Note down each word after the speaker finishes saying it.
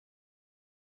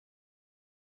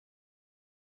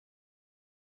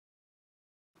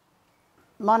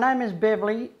My name is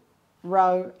Beverley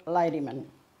May Ladyman.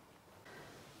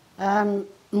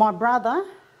 My brother,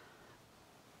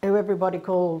 who everybody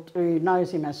who knows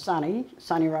him as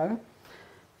Sonny Rowe,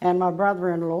 and my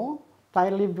brother-in-law, they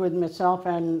lived with myself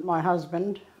and my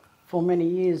husband for many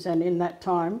years, and in that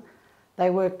time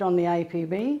they worked on the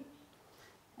APB,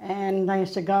 and they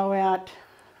used to go out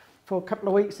for a couple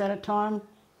of weeks at a time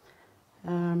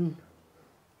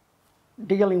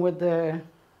dealing with the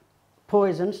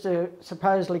poisons to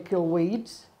supposedly kill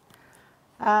weeds.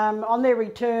 On their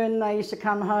return, they used to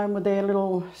come home with their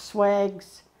little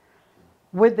swags,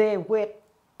 with their wet,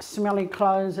 smelly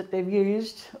clothes that they've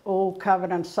used, all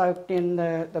covered and soaked in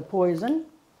the poison.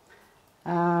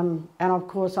 And of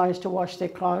course, I used to wash their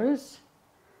clothes.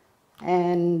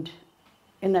 And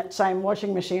in that same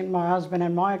washing machine, my husband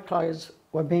and my clothes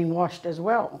were being washed as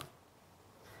well.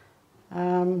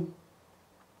 I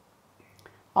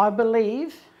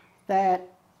believe that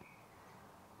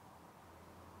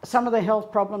some of the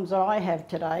health problems that I have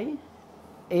today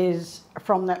is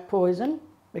from that poison,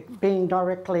 being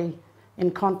directly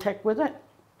in contact with it.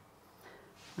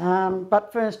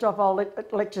 But first off, I'll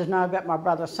let you know about my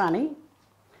brother Sonny.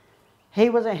 He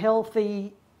was a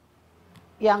healthy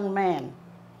young man.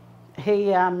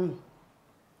 He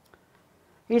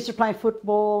used to play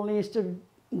football, he used to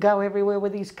go everywhere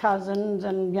with his cousins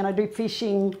and, you know, do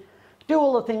fishing, do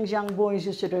all the things young boys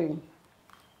used to do.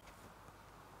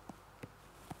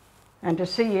 And to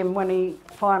see him when he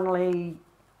finally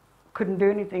couldn't do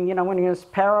anything, you know, when he was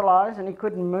paralysed and he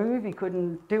couldn't move, he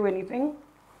couldn't do anything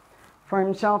for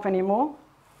himself anymore.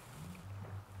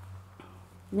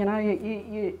 You know,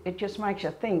 it just makes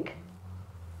you think,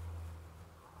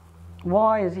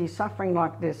 why is he suffering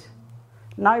like this?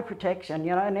 No protection,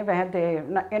 you know, never had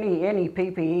any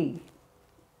PPE.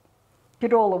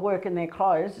 Did all the work in their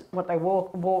clothes, what they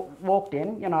walked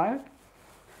in, you know.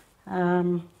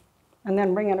 And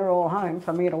then bringing it all home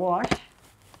for me to wash.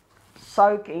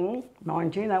 Soaking,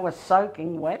 mind you, they were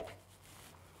soaking wet.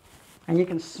 And you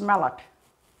can smell it,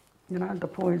 you know, the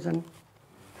poison.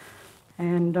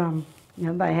 And, you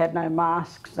know, they had no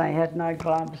masks, they had no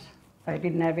gloves, they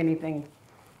didn't have anything.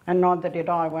 And neither did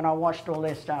I when I washed all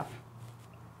their stuff.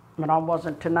 I mean, I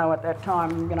wasn't to know at that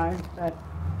time, you know, that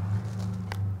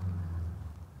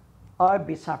I'd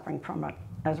be suffering from it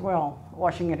as well,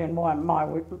 washing it in my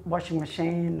washing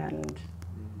machine and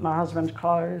my husband's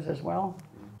clothes as well.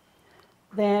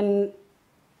 Then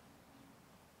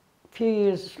a few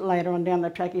years later on down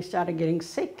the track, he started getting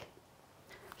sick,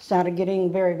 started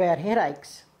getting very bad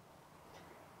headaches.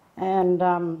 And,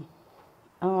 oh,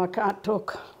 I can't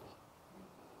talk.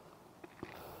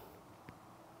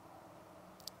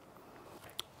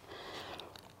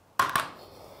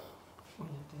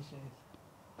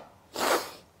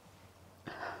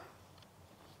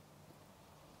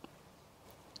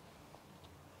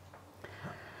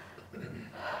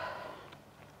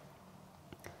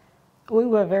 We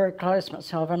were very close,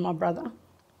 myself and my brother.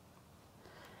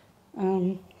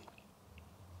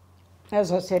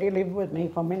 As I said, he lived with me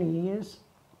for many years.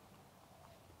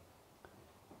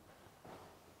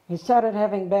 He started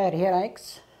having bad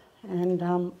headaches, and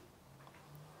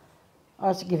I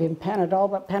used to give him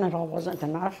Panadol, but Panadol wasn't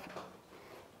enough.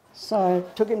 So I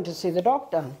took him to see the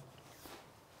doctor,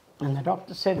 and the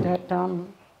doctor said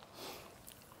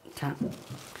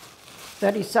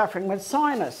that he's suffering with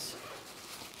sinus.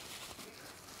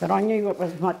 But I knew it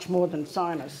was much more than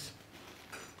sinus,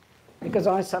 because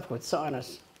I suffer with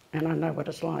sinus and I know what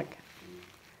it's like.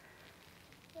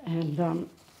 And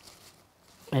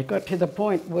it got to the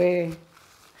point where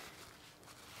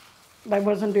they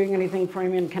wasn't doing anything for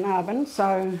him in Carnarvon,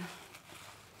 so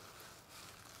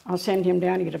I sent him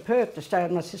down here to Perth to stay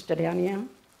with my sister down here.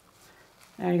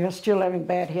 And he was still having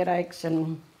bad headaches,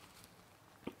 and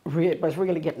it was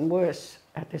really getting worse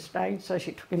at this stage, so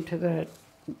she took him to the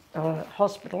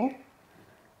hospital,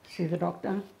 see the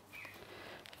doctor,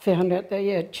 found out that he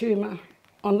had a tumour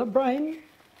on the brain.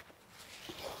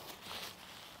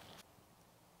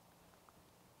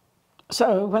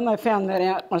 So when they found that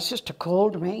out, my sister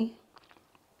called me,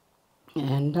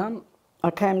 and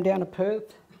I came down to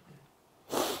Perth.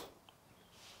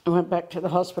 I went back to the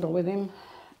hospital with him,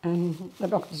 and the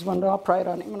doctors wanted to operate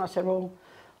on him, and I said, well,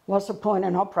 what's the point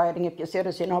in operating if you said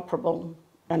it's inoperable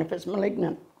and if it's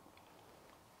malignant?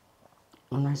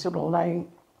 And they said, well, they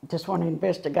just want to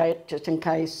investigate just in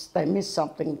case they miss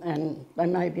something and they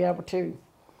may be able to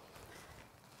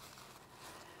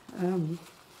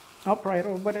operate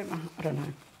or whatever, I don't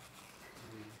know.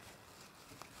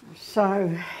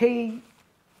 So he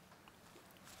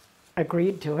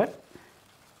agreed to it,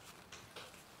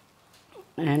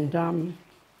 and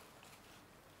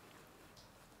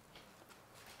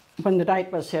when the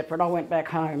date was set for it, I went back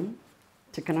home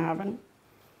to Carnarvon,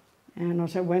 and I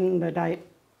said, when the date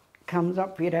comes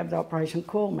up for you to have the operation,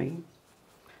 call me.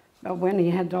 But when he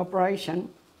had the operation,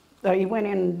 though he went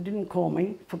in and didn't call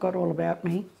me, forgot all about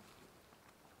me.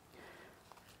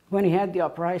 When he had the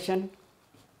operation,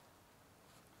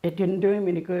 it didn't do him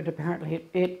any good, apparently.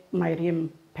 It made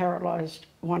him paralysed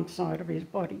one side of his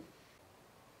body.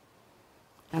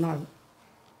 And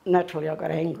naturally I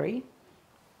got angry,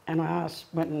 and I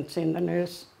went and seen the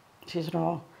nurse. She said,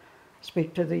 I'll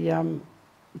speak to the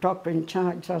doctor in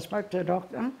charge. So I spoke to the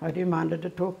doctor. I demanded to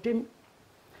talk to him.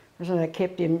 So they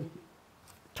kept him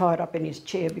tied up in his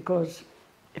chair, because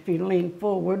if he leaned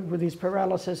forward with his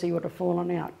paralysis, he would have fallen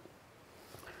out.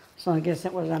 So I guess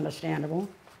that was understandable.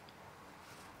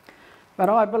 But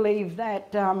I believe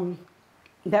that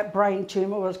that brain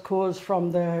tumour was caused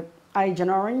from the Agent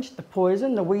Orange, the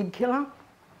poison, the weed killer.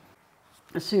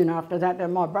 Soon after that,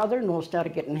 then my brother-in-law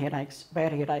started getting headaches,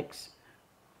 bad headaches,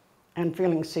 and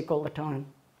feeling sick all the time.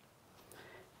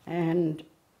 And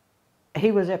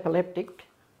he was epileptic,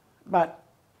 but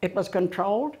it was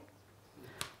controlled.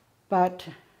 But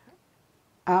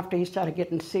after he started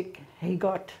getting sick, he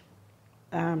got,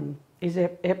 his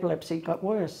epilepsy got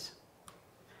worse.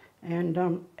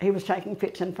 And he was taking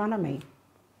fits in front of me,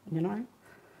 you know.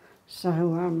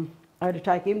 So I had to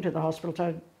take him to the hospital,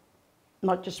 so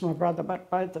not just my brother, but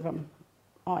both of them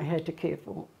I had to care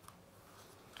for.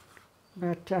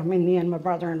 But in the end, my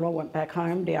brother-in-law went back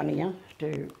home down here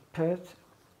to Perth,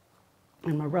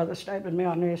 and my brother stayed with me.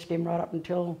 I nursed him right up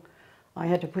until I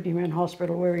had to put him in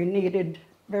hospital, where he needed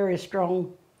very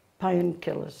strong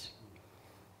painkillers,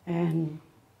 and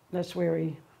that's where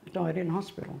he died in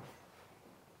hospital.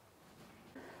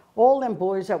 All them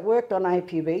boys that worked on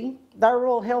APB, they were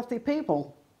all healthy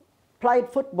people. Played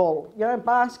football, you know,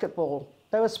 basketball.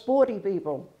 They were sporty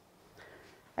people.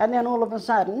 And then all of a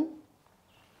sudden,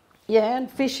 yeah,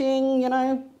 and fishing, you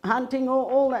know, hunting,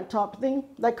 all that type of thing,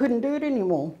 they couldn't do it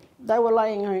anymore. They were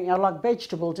laying, you know, like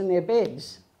vegetables in their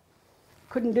beds.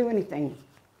 Couldn't do anything.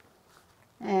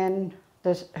 And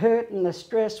the hurt and the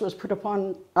stress was put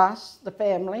upon us, the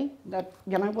family, that,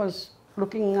 you know, was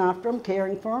looking after them,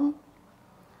 caring for them.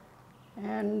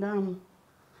 And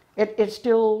it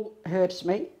still hurts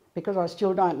me, because I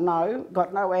still don't know,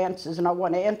 got no answers, and I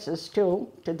want answers still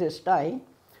to this day,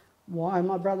 why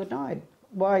my brother died,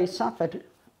 why he suffered.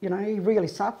 You know, he really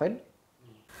suffered.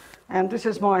 And this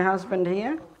is my husband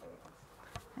here,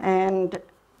 and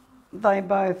they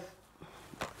both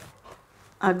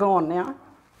are gone now.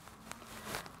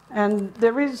 And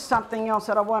there is something else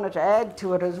that I wanted to add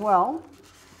to it as well.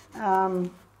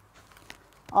 I've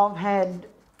had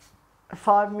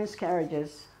 5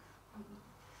 miscarriages.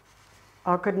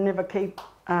 I could never keep,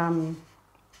 I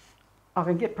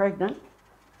could get pregnant,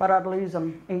 but I'd lose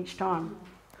them each time.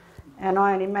 And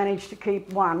I only managed to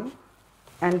keep 1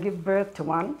 and give birth to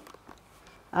 1,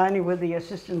 only with the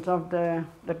assistance of the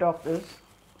doctors,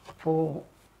 for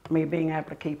me being able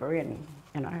to keep her in,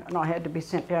 you know. And I had to be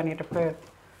sent down here to Perth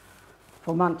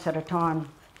for months at a time.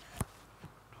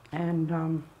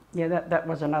 And yeah, that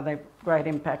was another great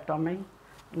impact on me.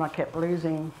 And I kept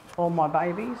losing all my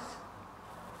babies.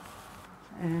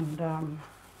 And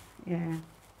yeah.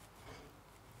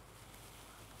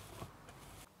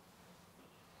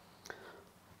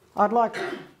 I'd like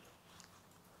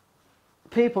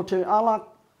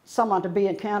someone to be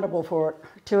accountable for it,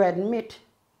 to admit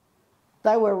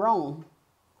they were wrong,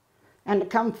 and to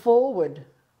come forward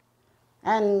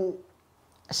and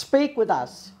speak with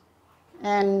us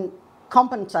and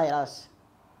compensate us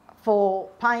for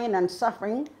pain and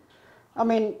suffering. I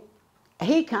mean,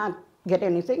 he can't get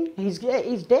anything. He's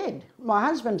dead. My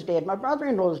husband's dead. My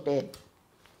brother-in-law's dead.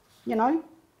 You know?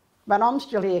 But I'm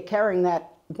still here carrying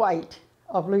that weight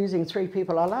of losing 3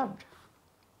 people I loved.